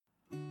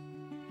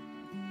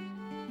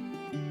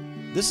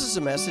This is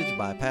a message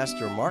by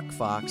Pastor Mark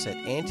Fox at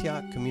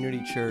Antioch Community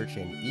Church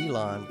in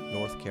Elon,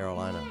 North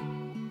Carolina.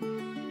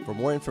 For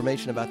more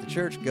information about the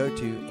church, go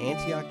to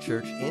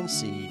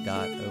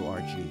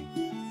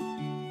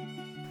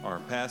antiochchurchnc.org. Our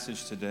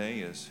passage today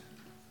is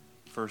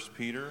 1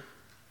 Peter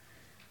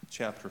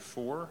chapter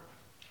 4,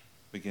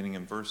 beginning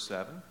in verse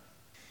 7.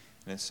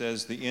 And it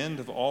says, "The end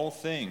of all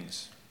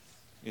things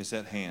is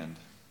at hand.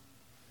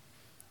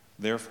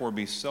 Therefore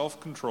be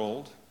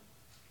self-controlled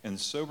and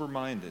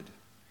sober-minded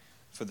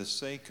for the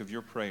sake of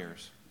your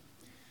prayers.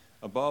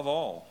 Above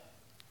all,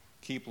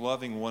 keep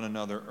loving one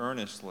another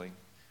earnestly,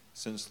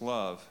 since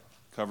love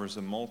covers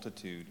a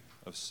multitude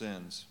of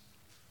sins.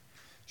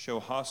 Show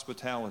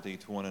hospitality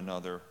to one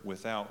another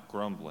without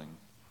grumbling.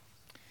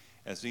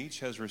 As each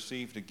has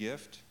received a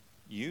gift,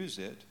 use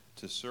it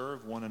to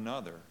serve one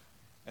another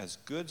as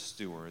good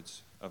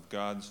stewards of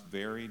God's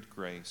varied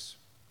grace.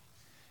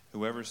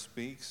 Whoever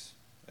speaks,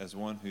 as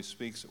one who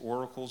speaks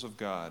oracles of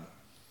God.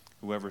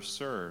 Whoever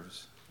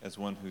serves, as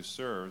one who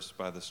serves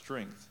by the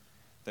strength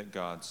that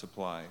God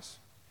supplies,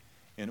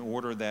 in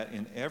order that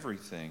in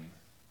everything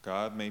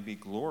God may be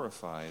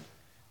glorified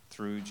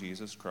through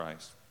Jesus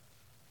Christ.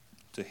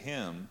 To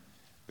him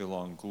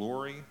belong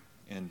glory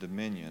and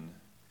dominion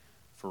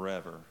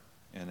forever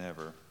and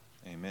ever.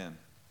 Amen."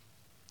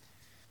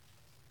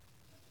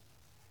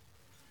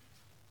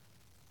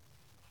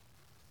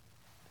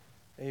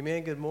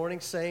 Amen. Good morning,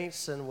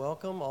 saints, and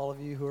welcome all of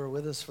you who are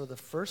with us for the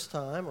first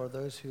time or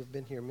those who have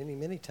been here many,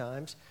 many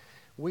times.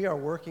 We are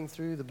working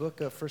through the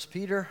book of 1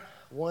 Peter,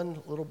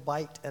 one little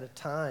bite at a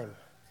time.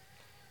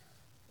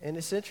 And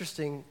it's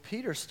interesting,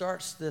 Peter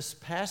starts this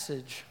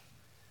passage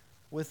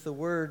with the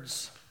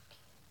words,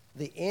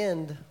 "The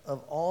end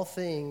of all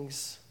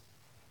things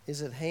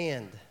is at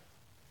hand."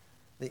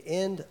 The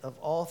end of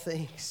all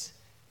things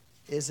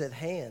is at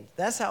hand.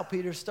 That's how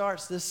Peter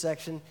starts this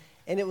section.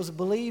 And it was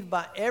believed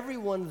by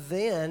everyone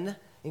then,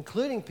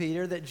 including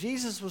Peter, that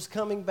Jesus was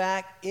coming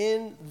back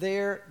in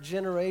their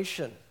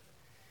generation.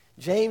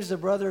 James, the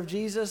brother of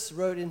Jesus,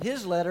 wrote in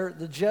his letter,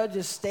 "The judge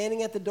is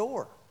standing at the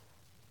door."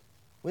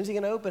 When's he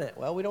going to open it?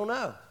 Well, we don't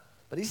know.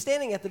 But he's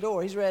standing at the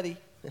door. He's ready.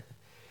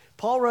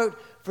 Paul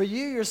wrote, "For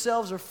you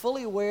yourselves are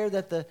fully aware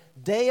that the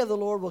day of the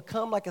Lord will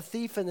come like a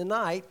thief in the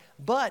night,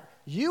 but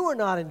you are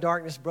not in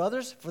darkness,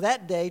 brothers, for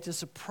that day to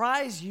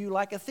surprise you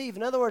like a thief."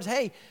 In other words,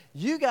 hey,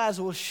 you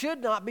guys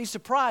should not be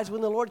surprised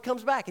when the Lord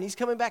comes back, and he's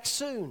coming back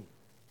soon.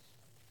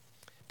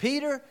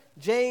 Peter,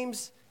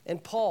 James,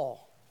 and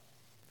Paul,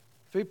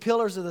 three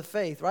pillars of the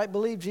faith, right?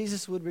 Believe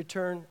Jesus would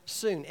return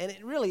soon. And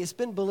it's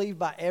been believed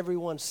by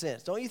everyone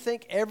since. Don't you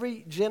think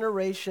every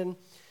generation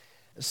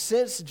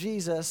since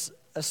Jesus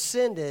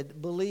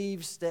ascended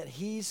believes that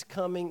he's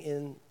coming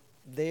in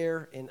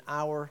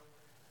our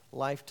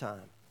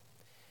lifetime?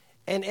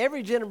 And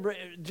every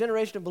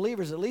generation of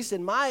believers, at least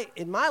in my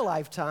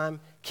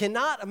lifetime,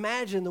 cannot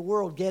imagine the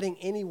world getting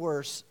any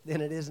worse than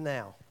it is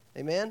now.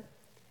 Amen?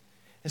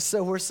 And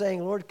so we're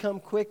saying, "Lord, come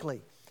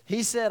quickly."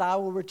 He said, "I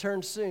will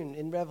return soon,"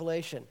 in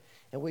Revelation.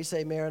 And we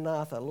say,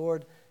 "Maranatha,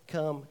 Lord,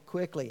 come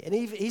quickly." And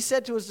he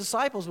said to his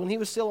disciples when he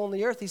was still on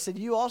the earth, he said,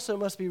 "You also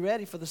must be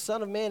ready, for the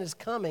Son of Man is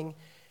coming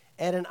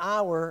at an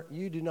hour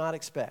you do not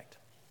expect."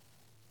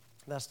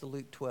 That's the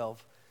Luke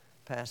 12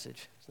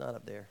 passage. It's not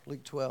up there.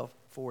 Luke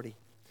 12:40.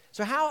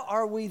 So how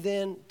are we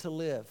then to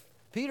live?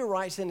 Peter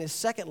writes in his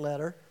second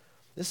letter,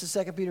 this is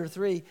 2 Peter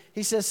 3,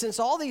 he says, "Since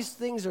all these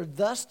things are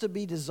thus to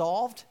be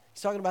dissolved,"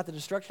 he's talking about the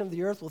destruction of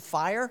the earth with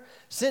fire.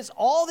 "Since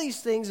all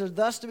these things are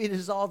thus to be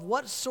dissolved,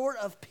 what sort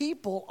of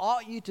people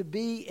ought you to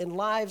be in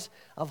lives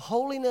of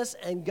holiness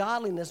and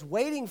godliness,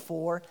 waiting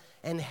for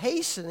and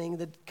hastening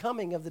the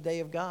coming of the day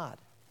of God?"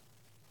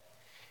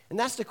 And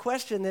that's the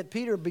question that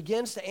Peter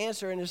begins to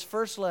answer in his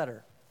first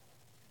letter.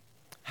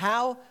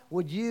 How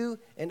would you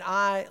and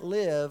I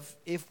live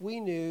if we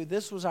knew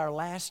this was our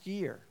last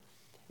year?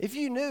 If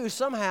you knew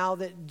somehow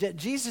that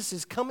Jesus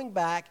is coming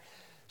back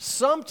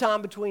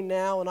sometime between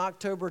now and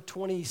October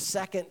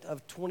 22nd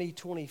of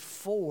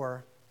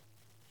 2024,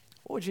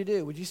 what would you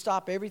do? Would you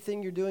stop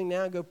everything you're doing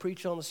now and go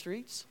preach on the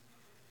streets?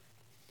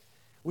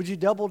 Would you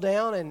double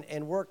down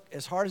and work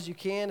as hard as you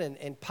can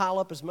and pile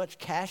up as much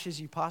cash as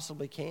you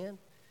possibly can?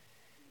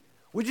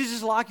 Would you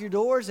just lock your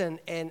doors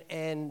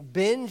and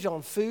binge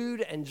on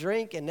food and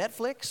drink and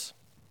Netflix?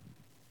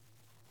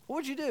 What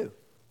would you do?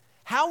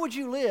 How would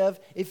you live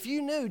if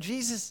you knew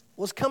Jesus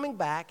was coming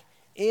back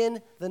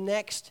in the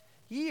next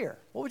year?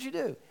 What would you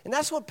do? And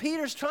that's what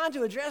Peter's trying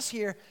to address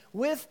here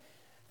with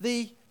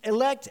the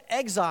elect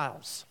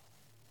exiles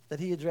that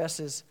he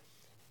addresses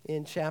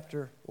in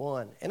chapter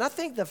 1. And I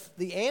think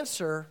the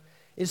answer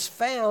is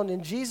found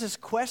in Jesus'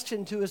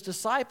 question to his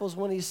disciples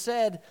when he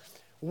said,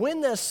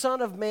 "When the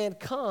Son of Man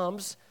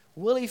comes,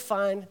 will he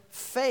find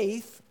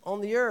faith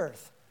on the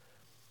earth?"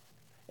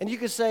 And you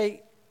could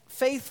say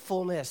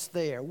faithfulness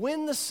there.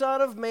 When the Son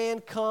of Man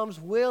comes,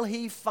 will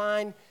he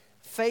find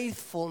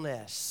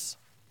faithfulness?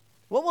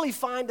 What will he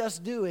find us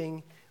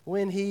doing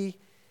when he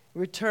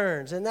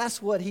returns? And that's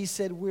what he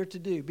said we're to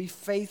do, be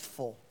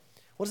faithful.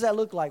 What does that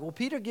look like? Well,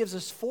 Peter gives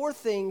us 4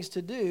 things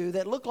to do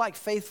that look like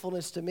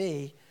faithfulness to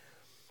me.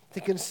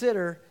 to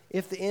consider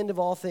if the end of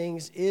all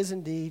things is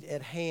indeed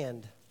at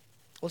hand.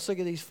 Let's look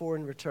at these four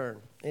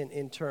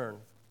in turn.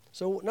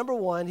 So number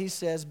one, he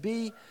says,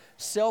 be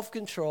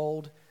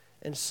self-controlled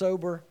and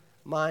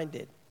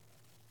sober-minded.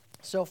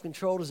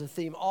 Self-controlled is a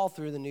theme all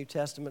through the New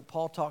Testament.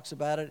 Paul talks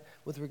about it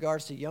with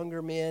regards to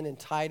younger men in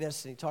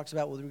Titus, and he talks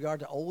about it with regard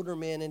to older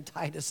men in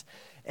Titus,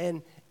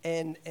 and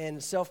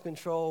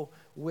self-control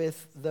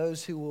with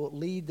those who will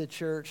lead the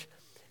church.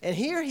 And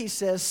here he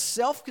says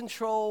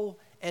self-control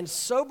and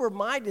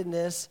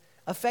sober-mindedness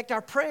affect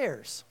our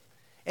prayers.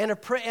 And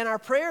our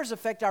prayers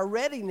affect our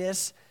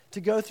readiness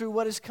to go through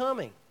what is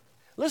coming.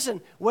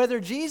 Listen, whether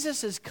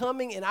Jesus is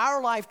coming in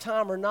our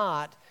lifetime or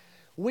not,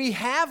 we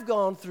have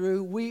gone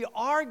through, we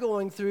are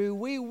going through,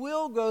 we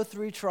will go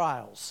through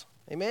trials.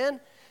 Amen?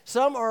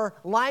 Some are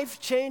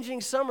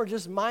life-changing, some are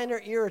just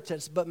minor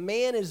irritants, but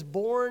man is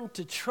born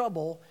to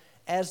trouble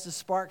as the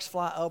sparks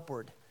fly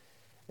upward,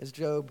 as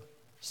Job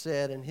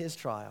said in his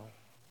trial.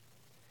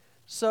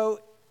 So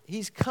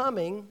he's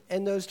coming,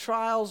 and those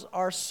trials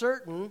are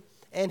certain,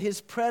 and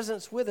his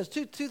presence with us.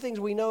 Two things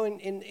we know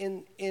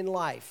in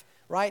life,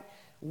 right?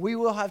 We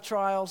will have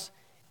trials,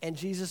 and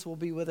Jesus will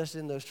be with us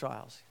in those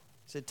trials.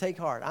 He said, take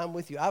heart, I'm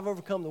with you. I've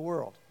overcome the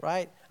world,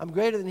 right? I'm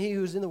greater than he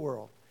who's in the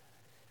world.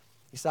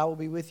 He said, I will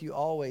be with you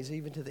always,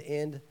 even to the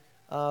end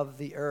of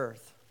the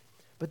earth.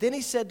 But then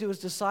he said to his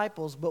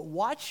disciples, but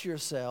watch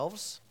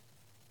yourselves,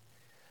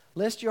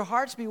 lest your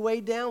hearts be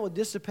weighed down with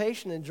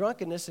dissipation and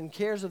drunkenness and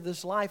cares of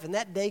this life, and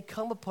that day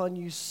come upon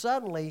you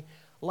suddenly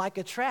like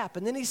a trap.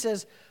 And then he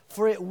says,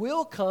 for it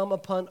will come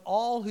upon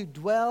all who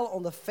dwell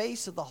on the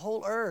face of the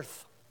whole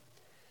earth.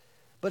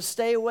 But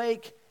stay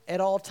awake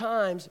at all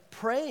times,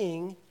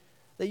 praying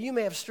that you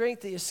may have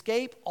strength to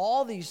escape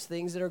all these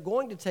things that are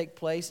going to take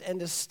place and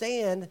to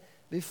stand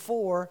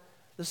before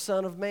the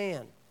Son of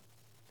Man.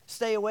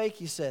 Stay awake,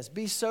 he says.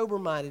 Be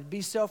sober-minded.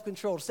 Be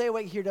self-controlled. Stay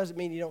awake here doesn't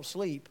mean you don't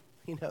sleep.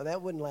 You know,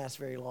 that wouldn't last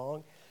very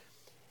long.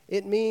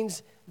 It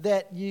means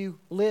that you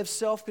live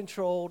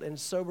self-controlled and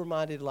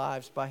sober-minded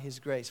lives by his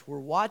grace. We're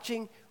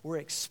watching, we're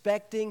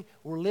expecting,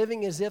 we're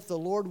living as if the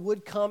Lord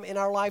would come in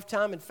our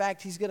lifetime. In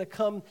fact, he's going to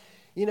come,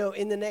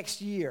 in the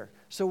next year.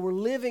 So we're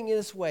living in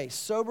this way,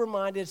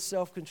 sober-minded,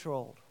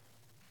 self-controlled.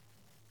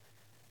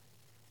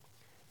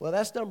 Well,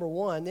 that's number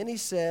one. Then he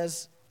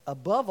says,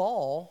 above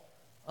all,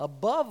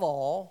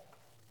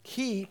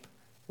 keep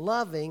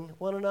loving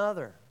one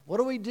another. What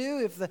do we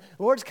do if the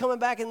Lord's coming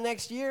back in the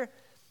next year?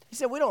 He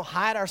said we don't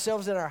hide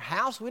ourselves in our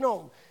house. We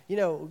don't,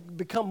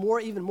 become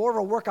even more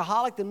of a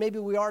workaholic than maybe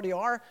we already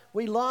are.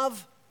 We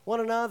love one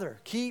another.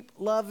 Keep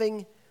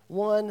loving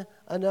one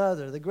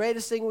another. The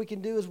greatest thing we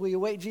can do as we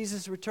await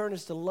Jesus' return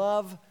is to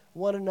love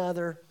one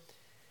another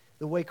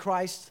the way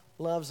Christ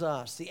loves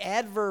us. The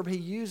adverb he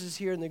uses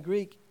here in the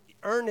Greek,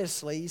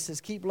 earnestly, he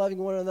says keep loving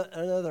one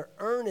another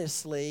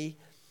earnestly.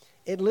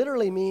 It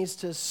literally means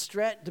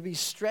to be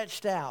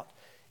stretched out.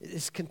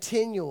 It's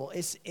continual,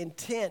 it's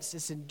intense,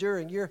 it's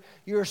enduring.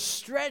 You're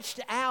stretched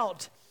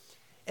out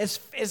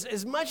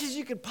as much as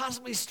you could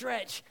possibly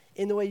stretch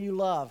in the way you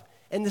love.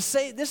 And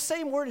this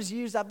same word is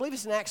used, I believe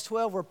it's in Acts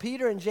 12, where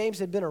Peter and James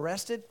had been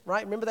arrested,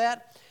 right? Remember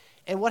that?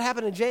 And what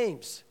happened to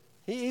James?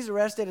 He's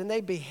arrested and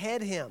they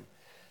behead him.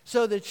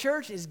 So the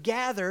church is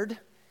gathered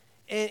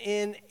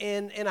in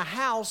a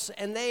house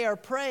and they are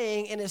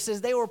praying, and it says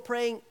they were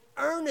praying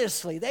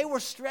earnestly. They were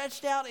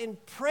stretched out in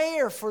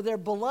prayer for their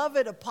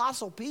beloved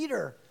apostle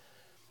Peter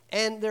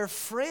and their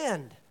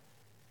friend,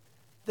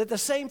 that the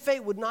same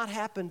fate would not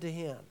happen to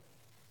him.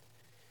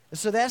 And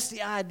so that's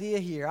the idea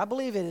here. I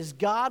believe it is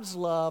God's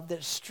love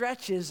that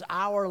stretches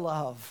our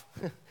love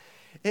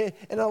and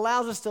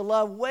allows us to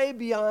love way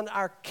beyond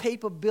our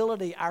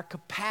capability, our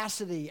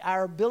capacity,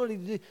 our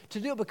ability to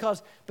do it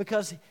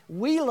because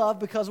we love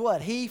because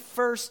what? He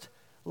first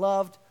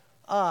loved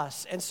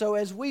us. And so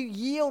as we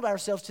yield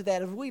ourselves to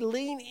that, as we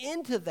lean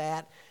into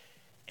that,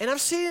 and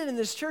I've seen it in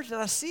this church,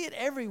 and I see it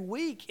every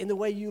week in the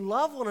way you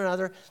love one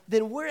another,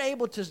 then we're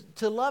able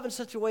to love in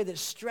such a way that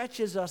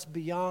stretches us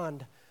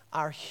beyond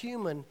our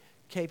human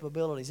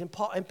capabilities.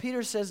 And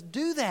Peter says,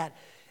 do that.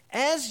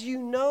 As you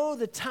know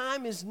the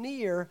time is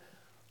near,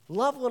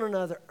 love one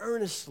another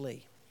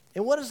earnestly.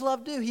 And what does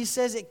love do? He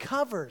says it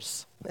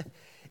covers.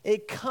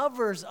 It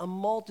covers a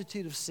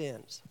multitude of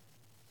sins.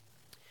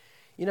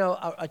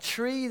 A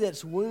tree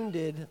that's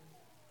wounded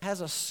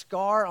has a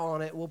scar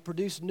on it, will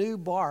produce new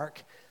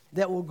bark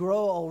that will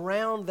grow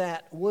around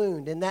that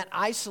wound, and that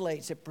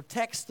isolates it,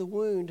 protects the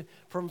wound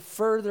from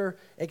further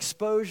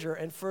exposure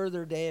and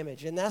further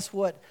damage. And that's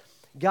what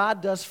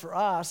God does for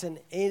us, and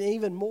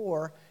even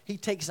more, he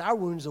takes our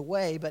wounds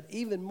away, but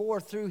even more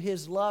through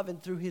his love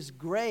and through his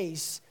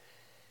grace,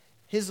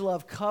 his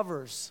love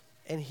covers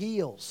and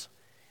heals.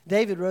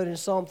 David wrote in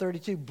Psalm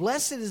 32,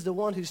 blessed is the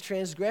one whose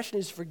transgression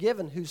is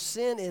forgiven, whose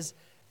sin is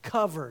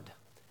covered.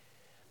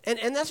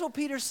 And that's what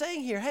Peter's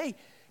saying here. Hey,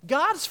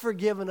 God's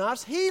forgiven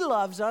us. He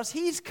loves us.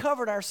 He's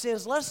covered our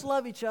sins. Let's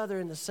love each other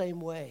in the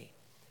same way.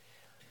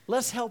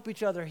 Let's help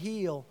each other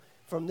heal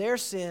from their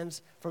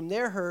sins, from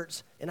their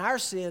hurts, and our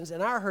sins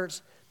and our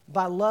hurts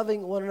by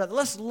loving one another.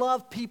 Let's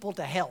love people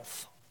to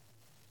health.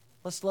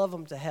 Let's love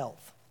them to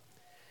health.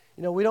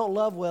 You know, we don't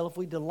love well if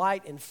we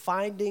delight in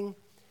finding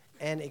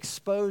and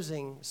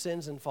exposing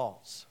sins and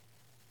faults.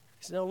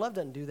 He said, no, love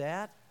doesn't do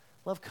that.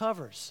 Love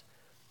covers.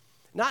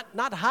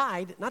 Not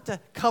hide, not to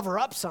cover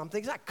up something.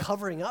 It's not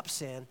covering up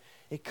sin.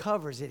 It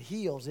covers, it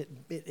heals.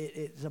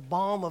 It's a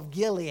balm of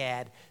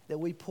Gilead that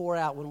we pour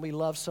out when we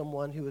love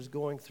someone who is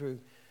going through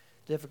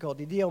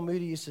difficulty. D.L.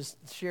 Moody used to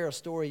share a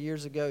story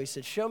years ago. He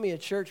said, show me a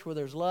church where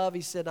there's love.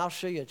 He said, I'll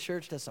show you a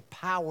church that's a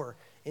power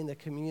in the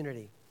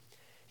community.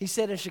 He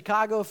said in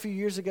Chicago a few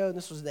years ago, and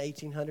this was in the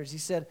 1800s, he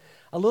said,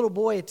 a little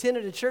boy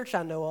attended a church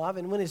I know of,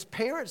 and when his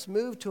parents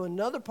moved to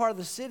another part of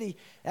the city,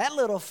 that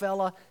little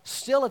fella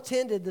still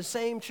attended the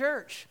same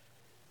church.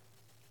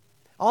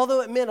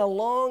 Although it meant a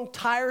long,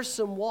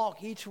 tiresome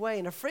walk each way.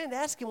 And a friend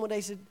asked him one day,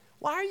 he said,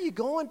 why are you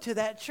going to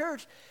that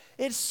church?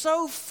 It's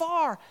so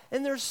far,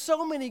 and there's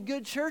so many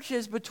good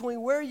churches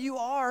between where you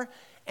are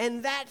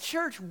and that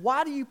church.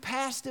 Why do you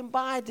pass them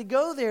by to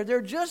go there?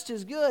 They're just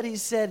as good. He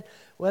said,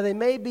 well, they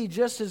may be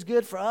just as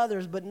good for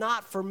others, but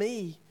not for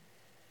me.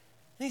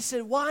 And he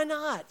said, why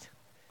not?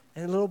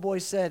 And the little boy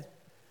said,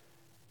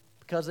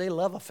 because they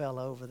love a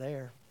fellow over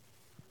there.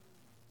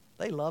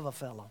 They love a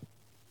fellow.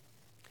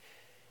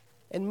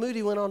 And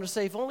Moody went on to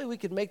say, if only we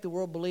could make the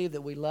world believe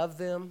that we love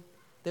them,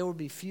 there would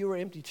be fewer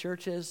empty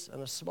churches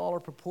and a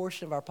smaller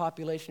proportion of our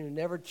population who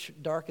never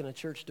darken a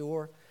church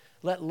door.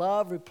 Let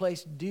love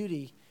replace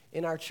duty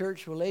in our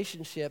church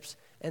relationships,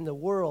 and the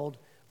world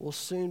will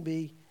soon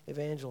be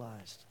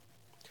evangelized.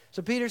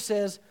 So Peter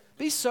says,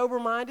 be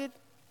sober-minded,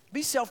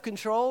 be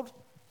self-controlled,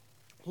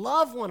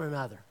 love one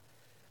another.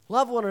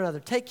 Love one another,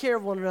 take care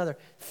of one another.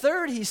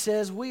 Third, he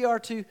says, we are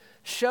to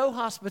show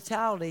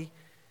hospitality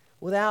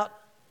without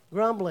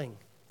grumbling.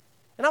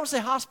 And I would say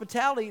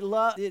hospitality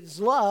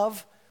is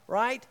love,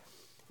 right?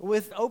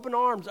 With open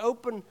arms,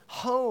 open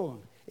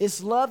home.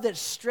 It's love that's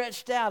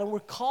stretched out, and we're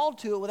called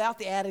to it without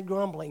the added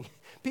grumbling.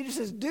 Peter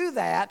says, do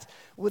that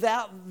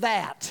without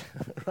that,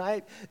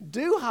 right?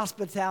 Do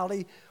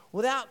hospitality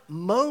without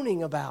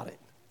moaning about it.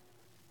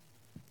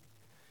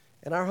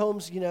 In our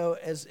homes, you know,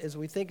 as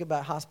we think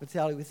about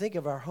hospitality, we think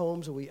of our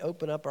homes and we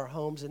open up our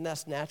homes, and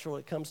that's natural.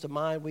 It comes to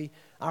mind.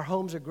 Our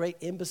homes are great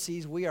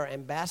embassies. We are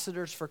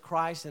ambassadors for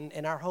Christ,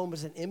 and our home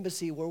is an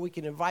embassy where we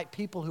can invite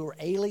people who are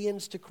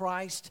aliens to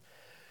Christ,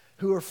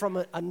 who are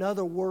from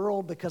another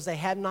world because they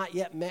have not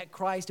yet met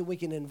Christ, and we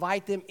can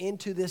invite them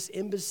into this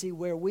embassy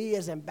where we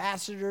as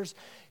ambassadors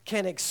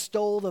can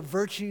extol the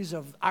virtues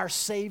of our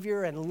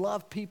Savior and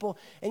love people.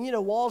 And you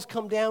know, walls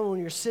come down when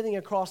you're sitting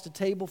across the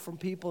table from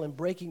people and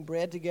breaking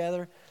bread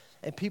together,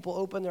 and people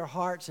open their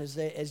hearts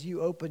as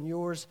you open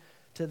yours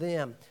to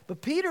them.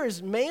 But Peter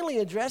is mainly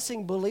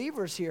addressing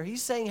believers here.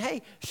 He's saying,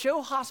 hey,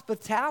 show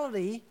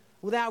hospitality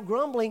without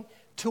grumbling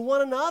to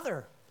one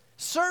another.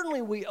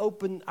 Certainly we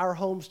open our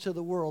homes to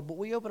the world, but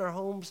we open our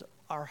homes,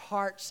 our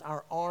hearts,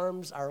 our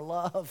arms, our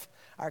love,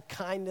 our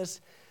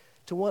kindness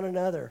to one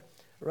another,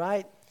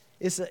 right?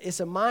 It's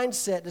a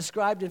mindset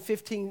described in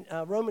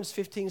Romans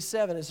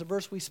 15:7. It's a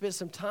verse we spent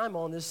some time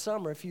on this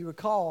summer, if you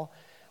recall,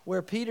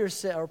 where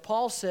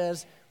Paul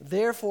says,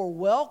 therefore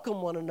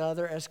welcome one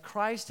another as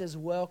Christ has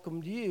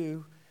welcomed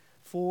you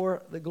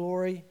for the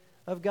glory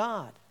of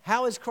God.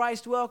 How has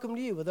Christ welcomed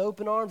you? With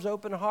open arms,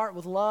 open heart,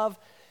 with love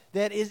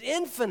that is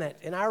infinite.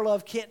 And our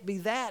love can't be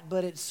that,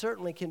 but it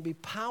certainly can be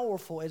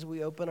powerful as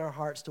we open our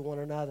hearts to one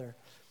another.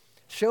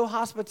 Show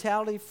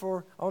hospitality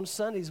on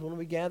Sundays when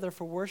we gather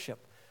for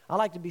worship. I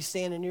like to be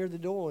standing near the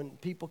door when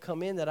people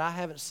come in that I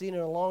haven't seen in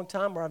a long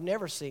time or I've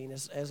never seen,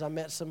 as I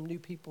met some new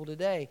people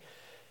today,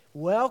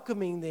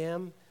 welcoming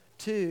them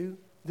to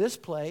this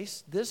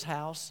place, this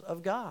house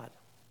of God.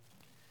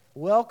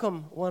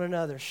 Welcome one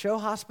another. Show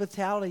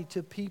hospitality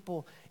to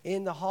people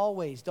in the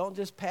hallways. Don't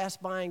just pass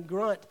by and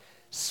grunt.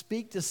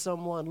 Speak to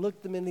someone,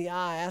 look them in the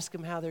eye, ask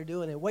them how they're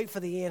doing, and wait for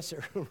the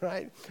answer,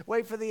 right?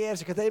 Wait for the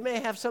answer, because they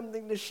may have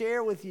something to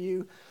share with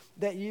you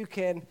that you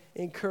can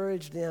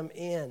encourage them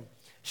in.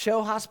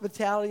 Show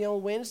hospitality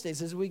on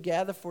Wednesdays as we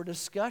gather for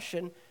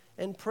discussion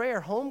and prayer.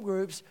 Home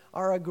groups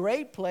are a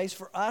great place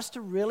for us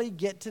to really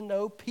get to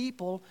know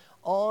people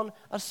on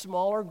a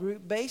smaller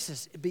group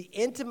basis. Be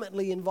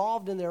intimately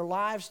involved in their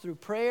lives through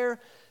prayer,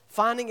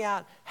 finding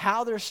out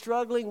how they're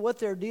struggling, what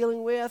they're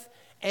dealing with,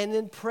 and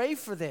then pray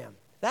for them.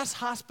 That's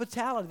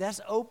hospitality. That's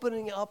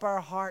opening up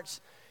our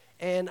hearts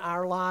and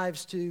our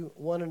lives to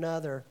one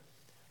another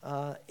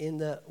in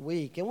the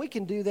week. And we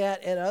can do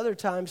that at other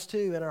times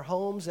too, in our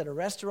homes, at a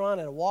restaurant,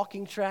 at a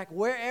walking track,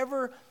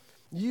 wherever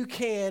you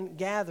can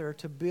gather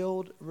to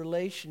build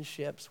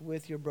relationships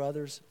with your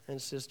brothers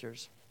and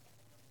sisters.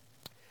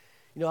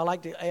 You know, I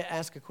like to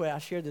ask a question. I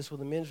shared this with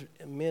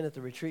the men at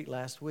the retreat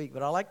last week,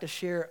 but I like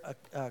to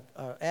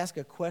ask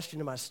a question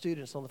to my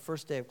students on the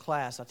first day of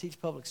class. I teach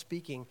public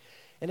speaking.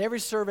 And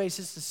every survey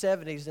since the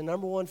 70s, the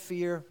number one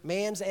fear,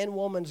 man's and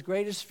woman's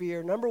greatest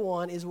fear, number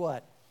one is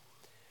what?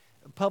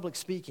 Public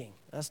speaking.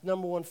 That's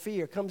number one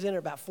fear. Comes in at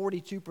about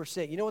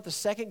 42%. You know what the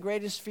second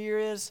greatest fear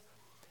is?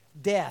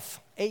 Death,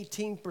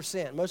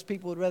 18%. Most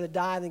people would rather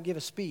die than give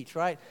a speech,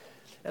 right?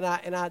 And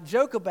I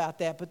joke about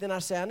that, but then I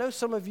say, I know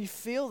some of you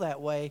feel that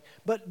way,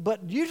 but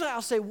usually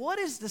I'll say, what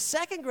is the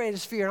second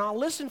greatest fear? And I'll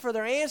listen for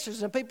their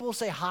answers, and people will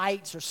say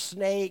heights or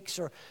snakes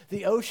or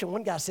the ocean.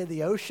 One guy said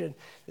the ocean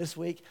this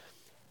week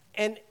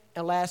and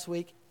last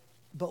week.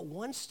 But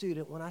one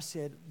student, when I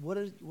said, what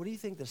do you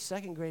think the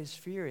second greatest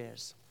fear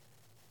is?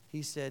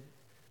 He said,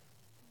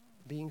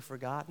 being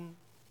forgotten.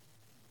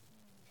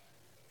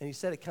 And he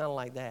said it kind of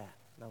like that.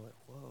 And I went,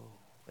 whoa.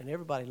 And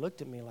everybody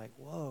looked at me like,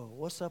 whoa,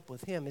 what's up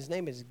with him? His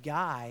name is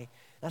Guy.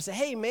 And I said,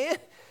 hey, man,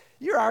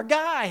 you're our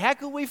guy. How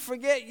could we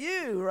forget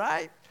you,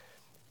 right?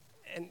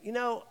 And,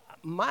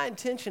 my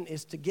intention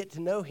is to get to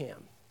know him.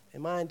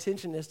 And my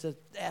intention is to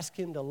ask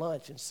him to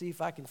lunch and see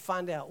if I can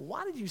find out,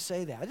 why did you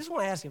say that? I just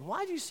want to ask him, why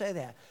did you say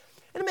that?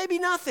 And it may be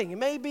nothing. It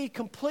may be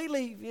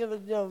completely,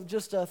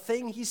 just a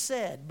thing he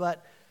said,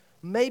 but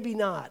maybe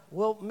not.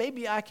 Well,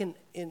 maybe I can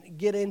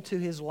get into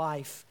his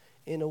life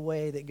in a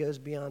way that goes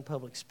beyond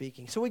public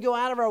speaking. So we go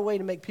out of our way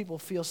to make people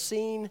feel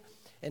seen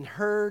and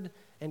heard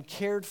and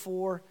cared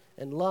for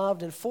and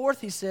loved. And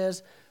fourth, he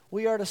says,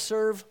 we are to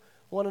serve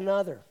one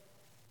another.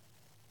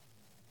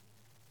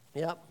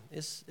 Yep,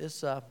 there's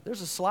a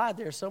slide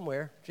there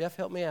somewhere. Jeff,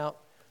 help me out.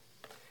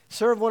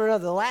 Serve one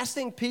another. The last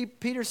thing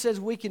Peter says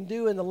we can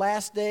do in the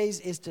last days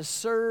is to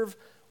serve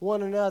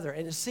one another.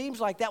 And it seems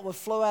like that would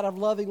flow out of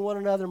loving one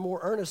another more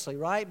earnestly,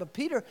 right? But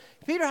Peter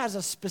has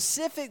a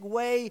specific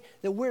way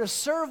that we're to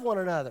serve one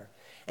another.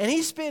 And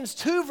he spends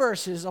 2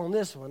 verses on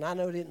this one. I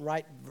know he didn't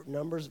write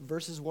numbers.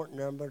 Verses weren't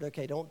numbered.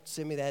 Okay, don't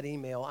send me that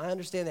email. I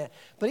understand that.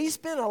 But he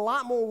spent a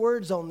lot more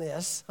words on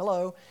this,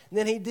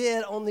 than he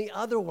did on the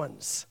other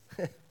ones,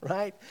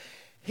 right?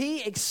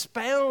 He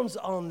expounds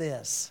on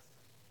this.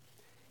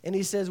 And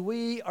he says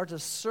we are to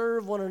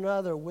serve one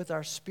another with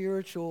our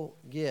spiritual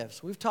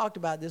gifts. We've talked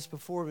about this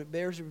before, but it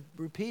bears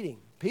repeating.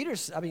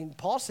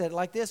 Paul said it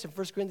like this in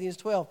 1 Corinthians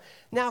 12.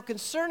 Now,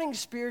 concerning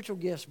spiritual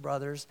gifts,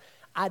 brothers,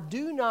 I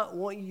do not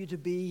want you to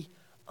be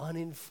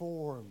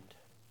uninformed.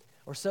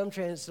 Or some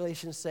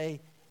translations say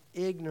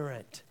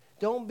ignorant.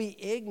 Don't be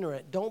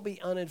ignorant. Don't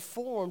be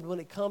uninformed when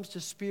it comes to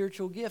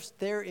spiritual gifts.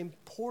 They're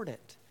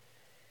important.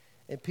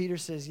 And Peter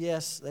says,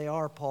 yes, they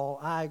are, Paul.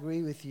 I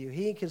agree with you.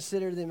 He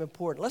considered them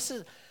important.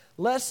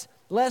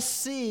 Let's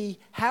see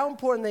how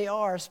important they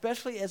are,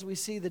 especially as we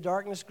see the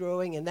darkness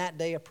growing and that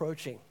day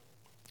approaching.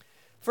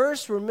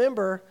 First,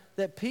 remember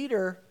that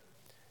Peter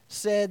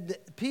said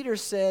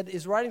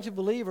is writing to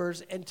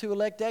believers and to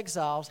elect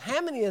exiles.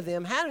 How many of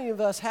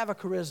us have a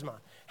charisma?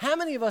 How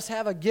many of us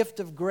have a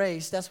gift of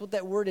grace? That's what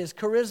that word is,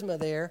 charisma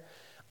there.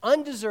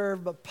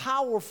 Undeserved but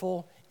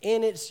powerful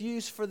in its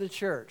use for the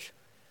church.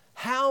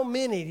 How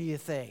many do you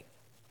think?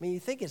 You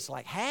think it's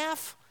like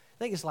half? I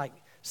think it's like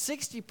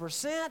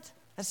 60%?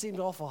 That seems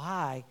awful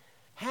high.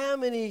 How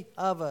many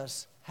of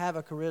us have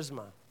a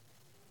charisma?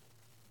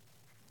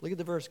 Look at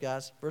the verse,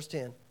 guys. Verse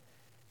 10.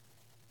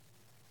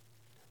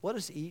 What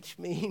does each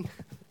mean?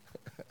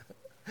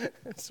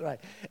 That's right.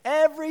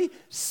 Every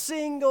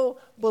single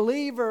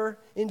believer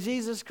in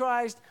Jesus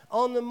Christ,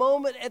 at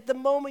the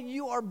moment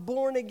you are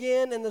born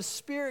again and the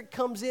Spirit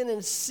comes in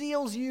and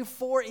seals you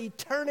for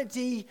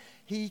eternity,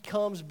 He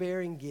comes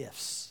bearing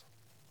gifts.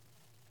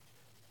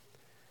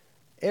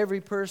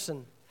 Every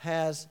person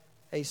has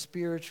a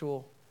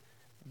spiritual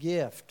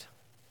gift.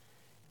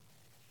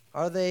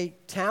 Are they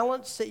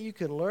talents that you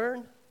can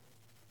learn?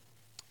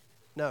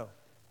 No.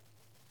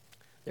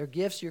 They're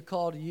gifts you're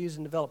called to use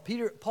and develop.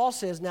 Paul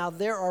says, now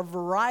there are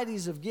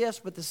varieties of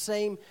gifts, but the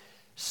same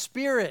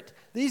Spirit.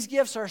 These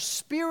gifts are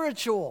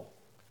spiritual.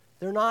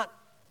 They're not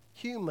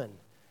human.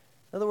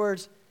 In other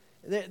words,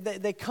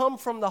 they come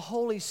from the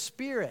Holy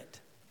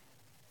Spirit.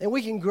 And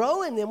we can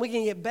grow in them. We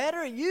can get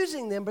better at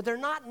using them, but they're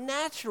not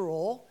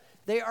natural.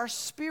 They are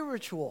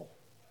spiritual.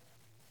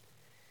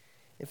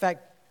 In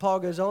fact, Paul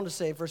goes on to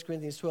say in 1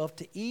 Corinthians 12,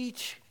 to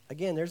each,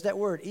 again, there's that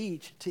word,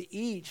 each, to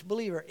each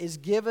believer is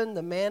given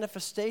the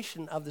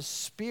manifestation of the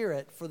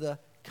Spirit for the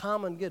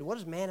common good. What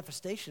does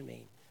manifestation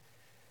mean?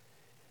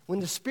 When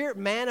the Spirit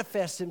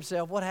manifests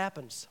Himself, what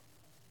happens?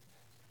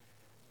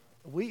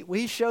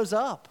 He shows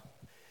up.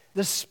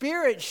 The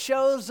Spirit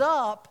shows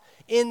up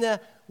in the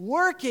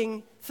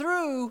working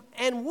through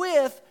and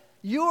with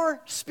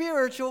your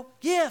spiritual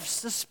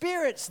gifts. The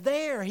Spirit's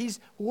there. He's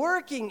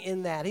working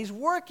in that. He's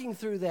working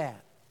through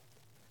that.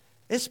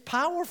 It's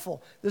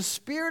powerful. The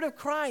Spirit of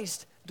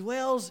Christ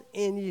dwells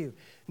in you.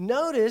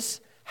 Notice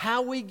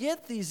how we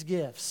get these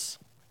gifts.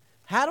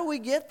 How do we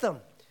get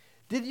them?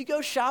 Did you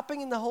go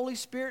shopping in the Holy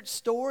Spirit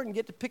store and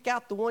get to pick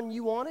out the one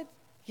you wanted?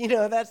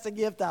 That's the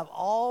gift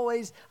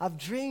I've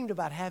dreamed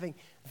about having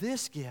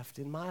this gift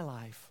in my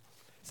life.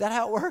 Is that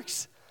how it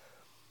works?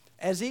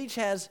 As each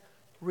has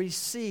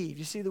received.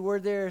 You see the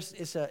word there?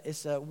 It's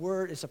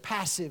a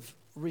passive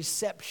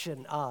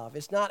reception of.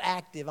 It's not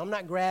active. I'm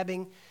not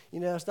grabbing.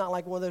 It's not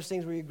like one of those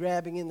things where you're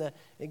grabbing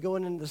and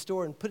going into the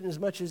store and putting as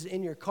much as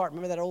in your cart.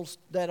 Remember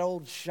that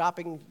old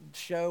shopping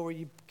show where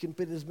you can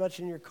put as much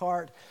in your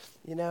cart,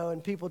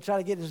 and people try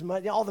to get as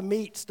much, all the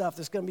meat stuff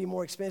that's going to be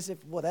more expensive.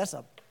 Well,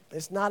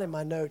 it's not in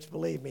my notes,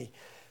 believe me.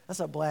 That's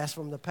a blast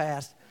from the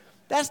past.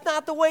 That's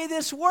not the way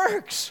this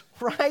works,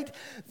 right?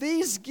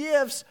 These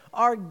gifts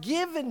are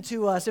given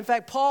to us. In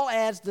fact, Paul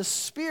adds the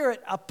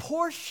Spirit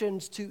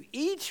apportions to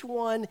each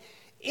one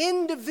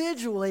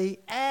individually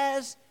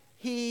as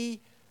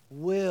he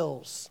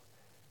wills.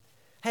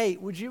 Hey,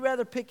 would you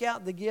rather pick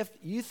out the gift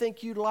you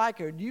think you'd like,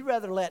 or do you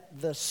rather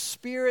let the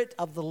Spirit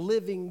of the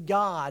living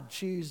God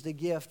choose the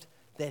gift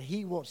that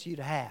he wants you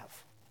to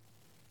have?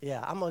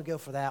 Yeah, I'm going to go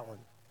for that one.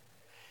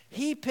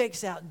 He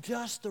picks out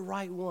just the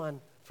right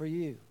one for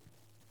you.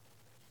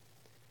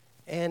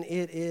 And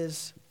it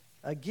is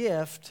a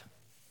gift.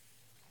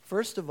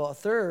 First of all,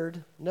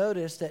 third,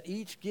 notice that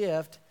each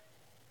gift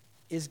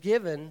is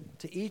given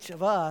to each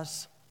of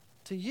us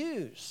to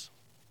use.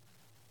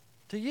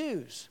 To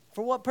use.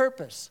 For what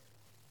purpose?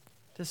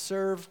 To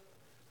serve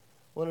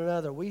one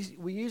another. We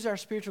use our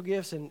spiritual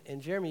gifts,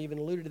 and Jeremy even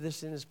alluded to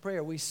this in his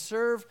prayer. We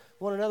serve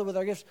one another with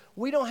our gifts.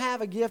 We don't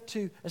have a gift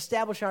to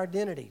establish our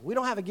identity. We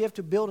don't have a gift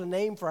to build a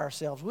name for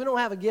ourselves. We don't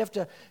have a gift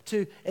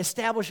to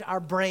establish our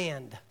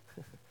brand.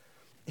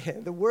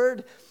 The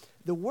word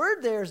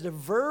there is the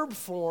verb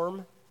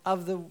form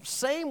of the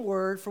same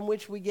word from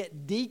which we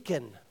get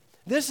deacon.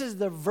 This is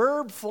the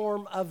verb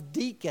form of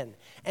deacon.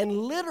 And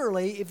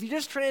literally, if you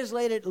just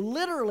translate it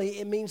literally,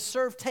 it means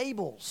serve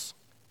tables.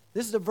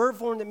 This is the verb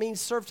form that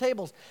means serve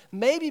tables.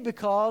 Maybe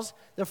because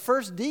the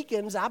first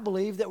deacons, I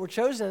believe, that were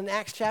chosen in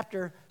Acts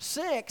chapter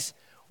 6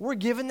 were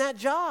given that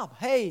job.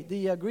 Hey,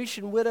 the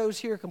Grecian widows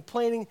here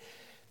complaining,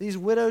 these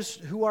widows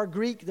who are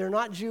Greek, they're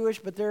not Jewish,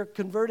 but they're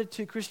converted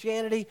to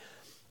Christianity.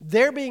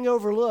 They're being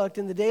overlooked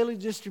in the daily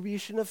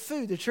distribution of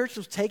food. The church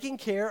was taking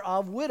care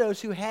of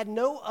widows who had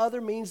no other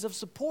means of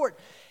support.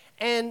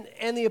 And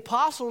the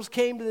apostles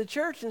came to the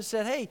church and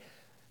said, hey,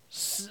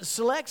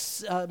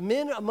 select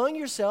men among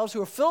yourselves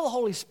who are full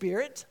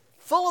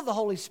of the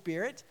Holy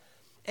Spirit,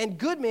 and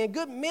good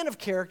men of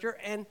character,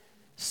 and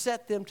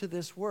set them to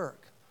this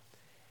work.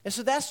 And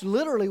so that's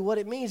literally what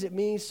it means. It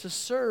means to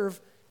serve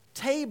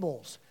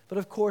tables. But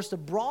of course, the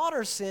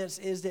broader sense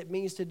is that it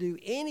means to do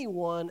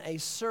anyone a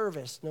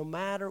service, no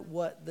matter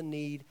what the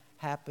need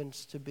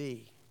happens to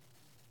be.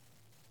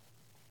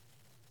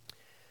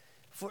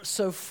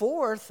 So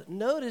fourth,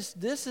 notice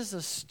this is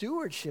a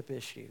stewardship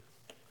issue.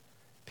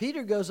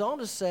 Peter goes on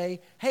to say,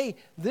 hey,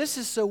 this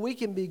is so we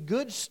can be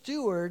good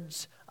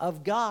stewards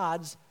of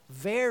God's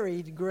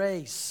varied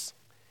grace.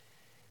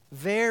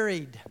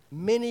 Varied,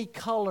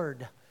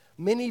 many-colored,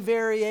 many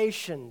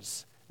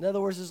variations. In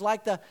other words, it's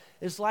like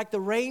the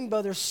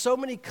rainbow. There's so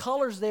many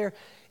colors there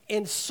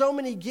and so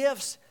many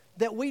gifts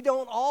that we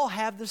don't all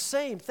have the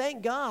same.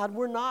 Thank God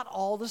we're not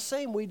all the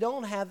same. We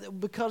don't have,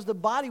 because the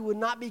body would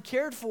not be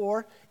cared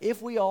for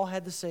if we all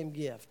had the same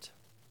gift.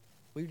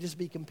 We'd just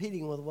be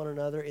competing with one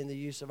another in the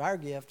use of our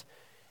gift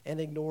and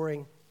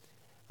ignoring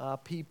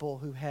people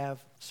who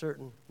have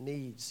certain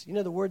needs. You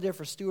know, the word there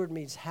for steward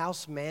means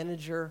house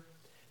manager,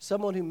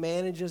 someone who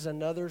manages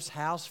another's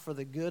house for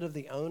the good of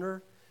the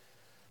owner.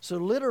 So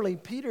literally,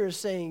 Peter is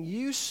saying,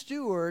 you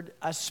steward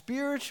a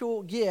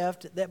spiritual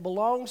gift that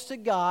belongs to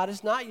God.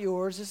 It's not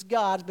yours, it's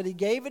God's, but he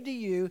gave it to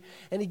you,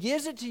 and he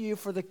gives it to you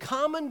for the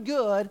common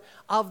good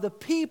of the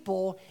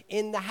people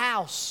in the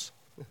house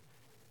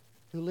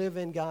who live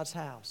in God's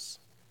house,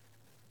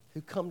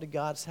 who come to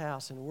God's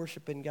house and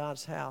worship in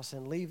God's house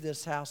and leave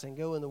this house and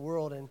go in the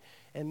world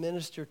and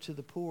minister to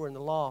the poor and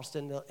the lost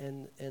and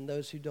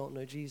those who don't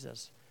know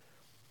Jesus.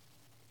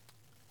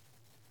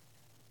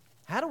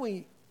 How do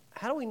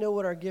we know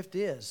what our gift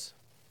is?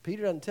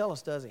 Peter doesn't tell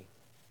us, does he?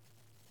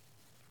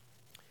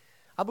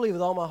 I believe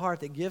with all my heart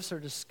that gifts are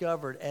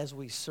discovered as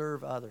we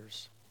serve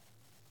others.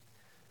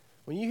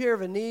 When you hear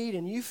of a need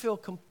and you feel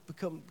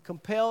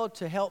compelled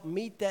to help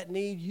meet that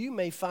need, you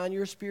may find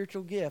your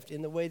spiritual gift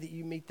in the way that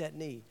you meet that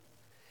need.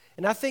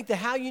 And I think that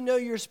how you know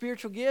your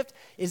spiritual gift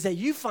is that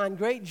you find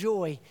great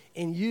joy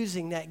in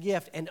using that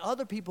gift, and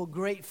other people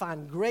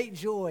find great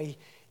joy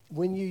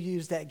when you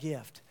use that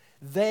gift.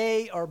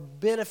 They are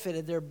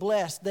benefited, they're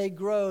blessed, they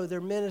grow, they're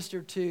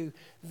ministered to.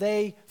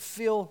 They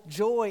feel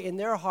joy in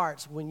their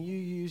hearts when you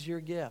use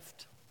your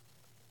gift.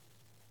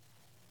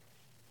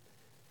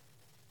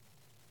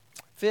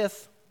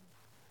 Fifth,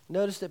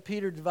 notice that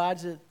Peter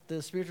divides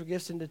the spiritual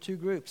gifts into two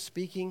groups,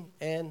 speaking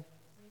and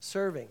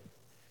serving.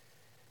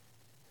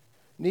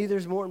 Neither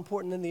is more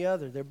important than the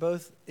other. They're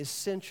both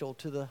essential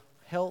to the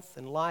health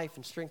and life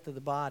and strength of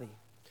the body.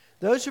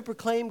 Those who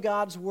proclaim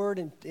God's word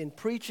in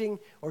preaching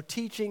or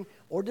teaching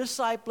or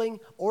discipling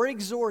or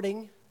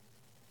exhorting,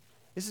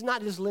 this is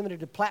not just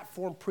limited to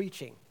platform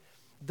preaching.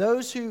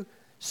 Those who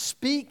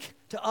speak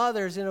to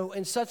others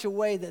in such a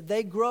way that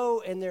they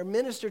grow and they're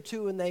ministered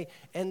to and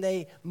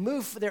they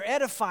move, they're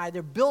edified,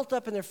 they're built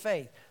up in their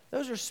faith.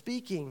 Those are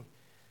speaking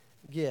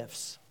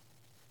gifts.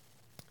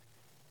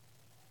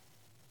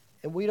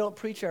 And we don't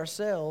preach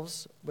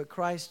ourselves, but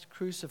Christ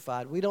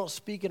crucified. We don't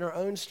speak in our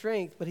own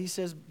strength, but he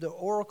says the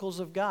oracles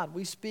of God.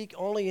 We speak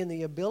only in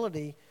the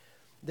ability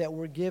that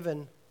we're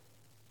given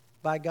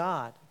by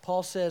God.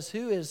 Paul says,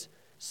 who is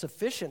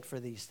sufficient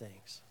for these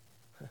things?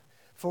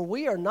 For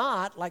we are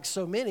not, like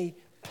so many,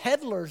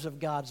 peddlers of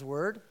God's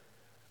word,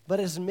 But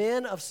as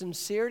men of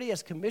sincerity,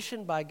 as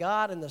commissioned by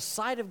God, in the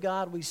sight of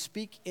God, we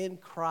speak in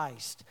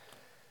Christ.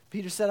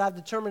 Peter said, I've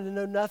determined to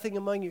know nothing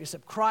among you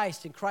except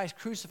Christ and Christ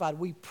crucified.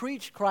 We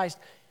preach Christ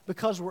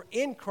because we're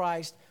in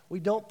Christ. We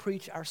don't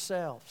preach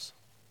ourselves.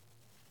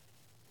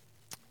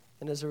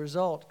 And as a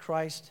result,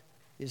 Christ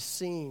is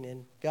seen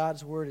and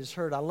God's word is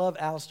heard. I love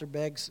Alistair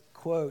Begg's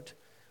quote,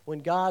 when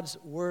God's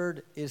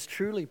word is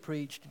truly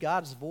preached,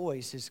 God's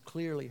voice is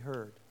clearly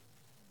heard.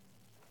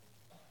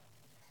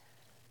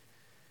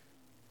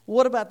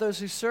 What about those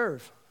who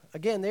serve?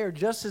 Again, they are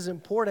just as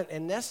important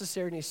and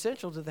necessary and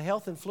essential to the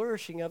health and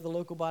flourishing of the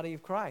local body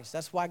of Christ.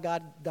 That's why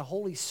God, the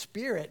Holy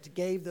Spirit,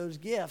 gave those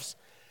gifts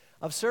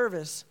of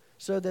service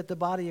so that the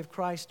body of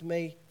Christ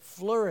may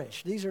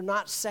flourish. These are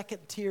not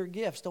second-tier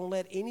gifts. Don't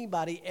let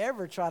anybody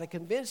ever try to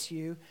convince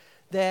you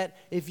that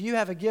if you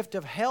have a gift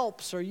of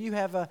helps or you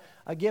have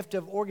a gift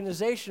of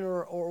organization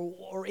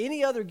or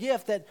any other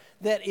gift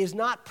that is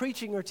not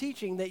preaching or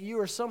teaching, that you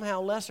are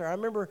somehow lesser. I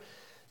remember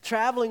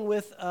traveling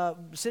with,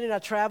 Cindy and I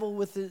traveled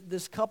with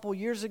this couple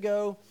years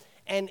ago,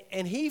 and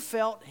he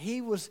felt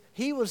he was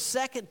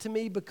second to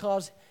me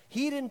because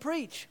he didn't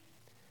preach.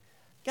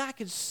 Guy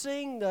could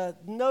sing the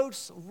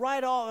notes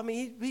right off. I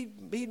mean,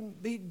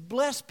 he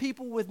blessed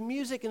people with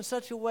music in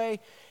such a way,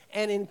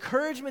 and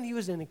encouragement. He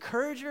was an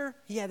encourager.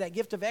 He had that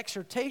gift of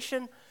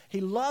exhortation.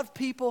 He loved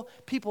people.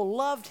 People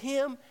loved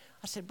him.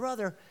 I said,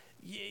 brother,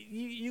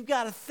 you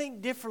got to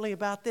think differently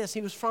about this.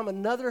 He was from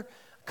another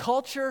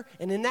culture,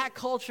 and in that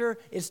culture,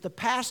 it's the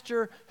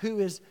pastor who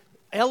is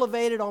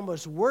elevated,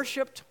 almost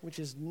worshipped, which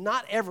is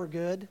not ever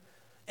good,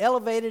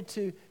 elevated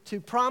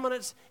to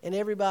prominence, and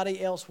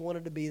everybody else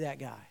wanted to be that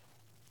guy.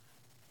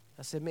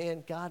 I said,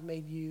 man, God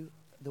made you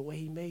the way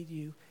he made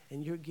you,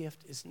 and your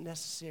gift is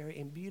necessary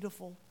and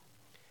beautiful.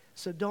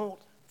 So don't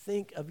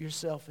think of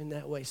yourself in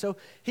that way. So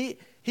he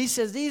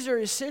says these are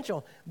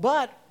essential.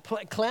 But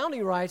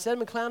Clowney writes,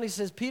 Edmund Clowney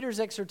says,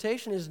 Peter's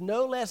exhortation is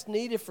no less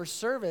needed for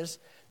service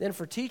than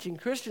for teaching.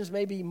 Christians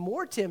may be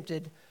more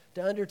tempted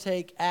to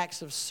undertake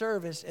acts of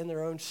service in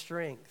their own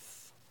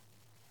strength.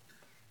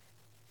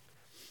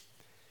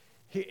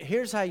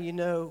 Here's how you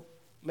know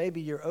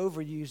maybe you're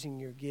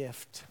overusing your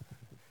gift.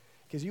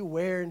 Because you're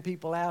wearing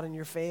people out in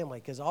your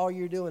family. Because all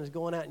you're doing is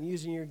going out and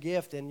using your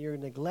gift, and you're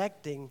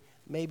neglecting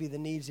maybe the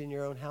needs in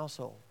your own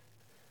household.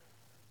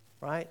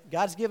 Right?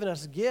 God's given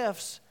us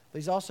gifts, but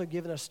he's also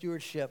given us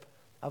stewardship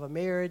of a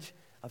marriage,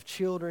 of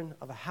children,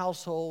 of a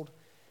household.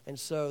 And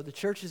so the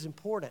church is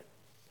important,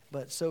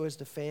 but so is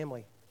the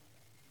family.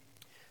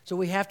 So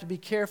we have to be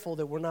careful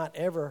that we're not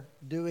ever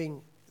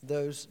doing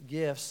those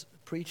gifts,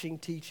 preaching,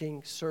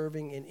 teaching,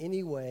 serving in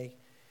any way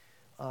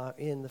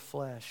in the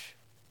flesh.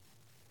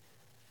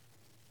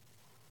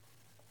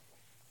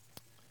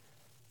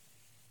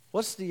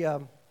 What's the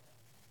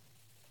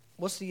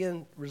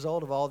end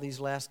result of all these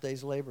last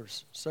days'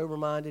 labors?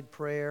 Sober-minded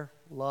prayer,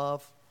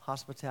 love,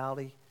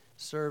 hospitality,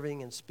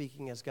 serving and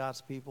speaking as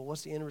God's people.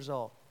 What's the end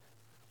result?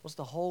 What's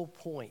the whole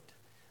point?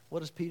 What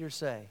does Peter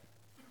say?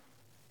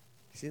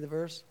 You see the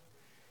verse?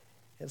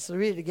 And so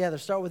read it together.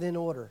 Start with in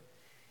order.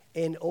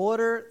 In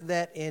order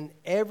that in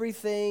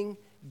everything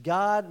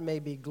God may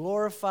be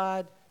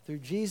glorified through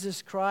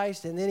Jesus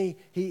Christ. And then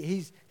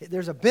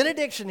there's a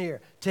benediction here.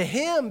 To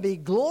him be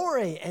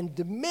glory and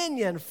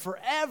dominion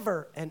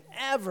forever and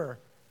ever.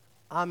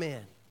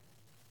 Amen.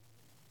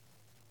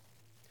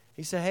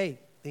 He said, hey,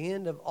 the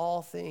end of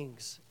all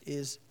things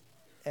is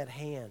at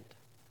hand.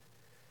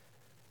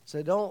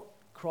 So don't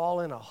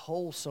crawl in a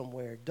hole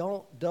somewhere.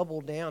 Don't double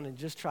down and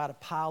just try to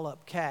pile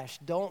up cash.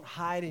 Don't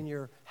hide in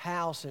your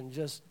house and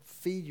just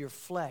feed your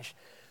flesh.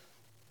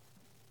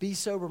 Be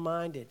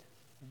sober-minded.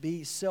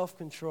 Be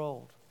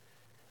self-controlled.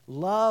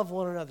 Love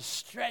one another.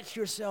 Stretch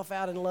yourself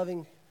out in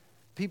loving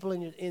people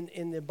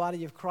in the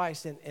body of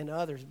Christ and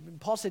others.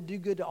 Paul said do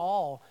good to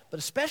all, but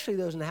especially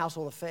those in the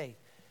household of faith.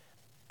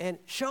 And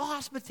show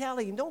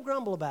hospitality and don't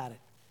grumble about it.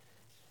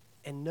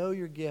 And know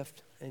your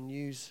gift and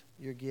use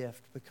your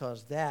gift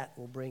because that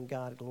will bring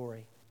God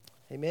glory.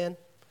 Amen?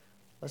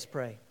 Let's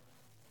pray.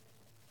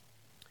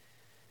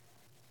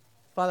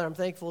 Father, I'm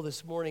thankful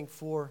this morning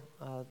for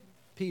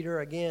Peter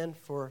again,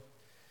 for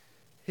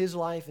his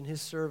life and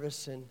his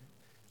service. And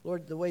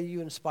Lord, the way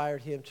you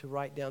inspired him to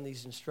write down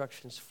these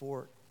instructions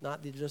for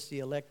not just the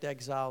elect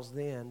exiles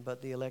then,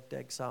 but the elect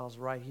exiles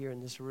right here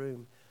in this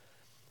room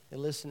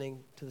and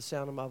listening to the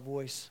sound of my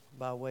voice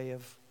by way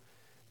of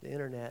the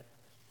internet.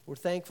 We're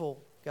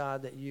thankful,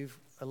 God, that you've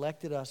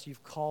elected us,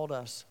 you've called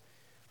us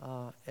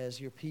as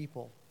your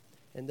people.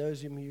 And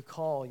those whom you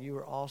call, you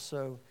are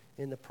also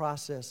in the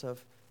process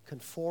of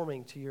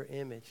conforming to your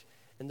image.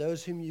 And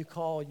those whom you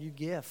call, you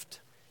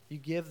gift. You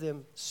give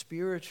them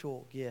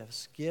spiritual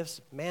gifts,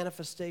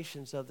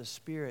 manifestations of the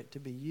Spirit to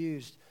be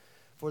used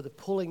for the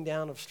pulling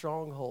down of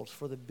strongholds,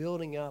 for the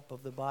building up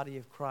of the body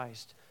of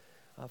Christ,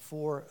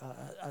 for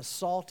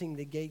assaulting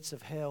the gates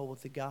of hell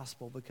with the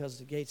gospel, because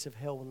the gates of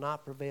hell will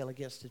not prevail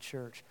against the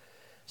church.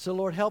 So,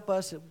 Lord, help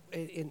us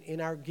in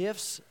our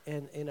gifts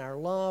and in our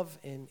love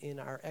and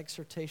in our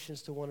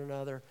exhortations to one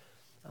another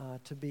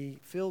to be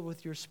filled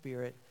with your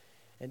Spirit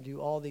and do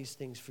all these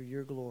things for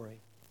your glory.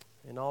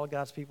 And all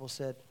God's people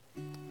said,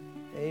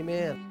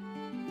 amen.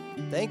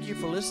 Thank you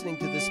for listening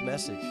to this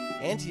message.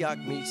 Antioch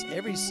meets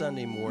every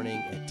Sunday morning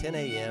at 10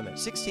 a.m. at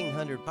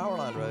 1600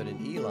 Powerline Road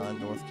in Elon,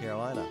 North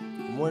Carolina.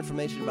 For more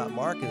information about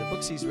Mark and the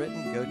books he's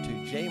written, go to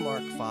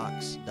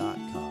jmarkfox.com.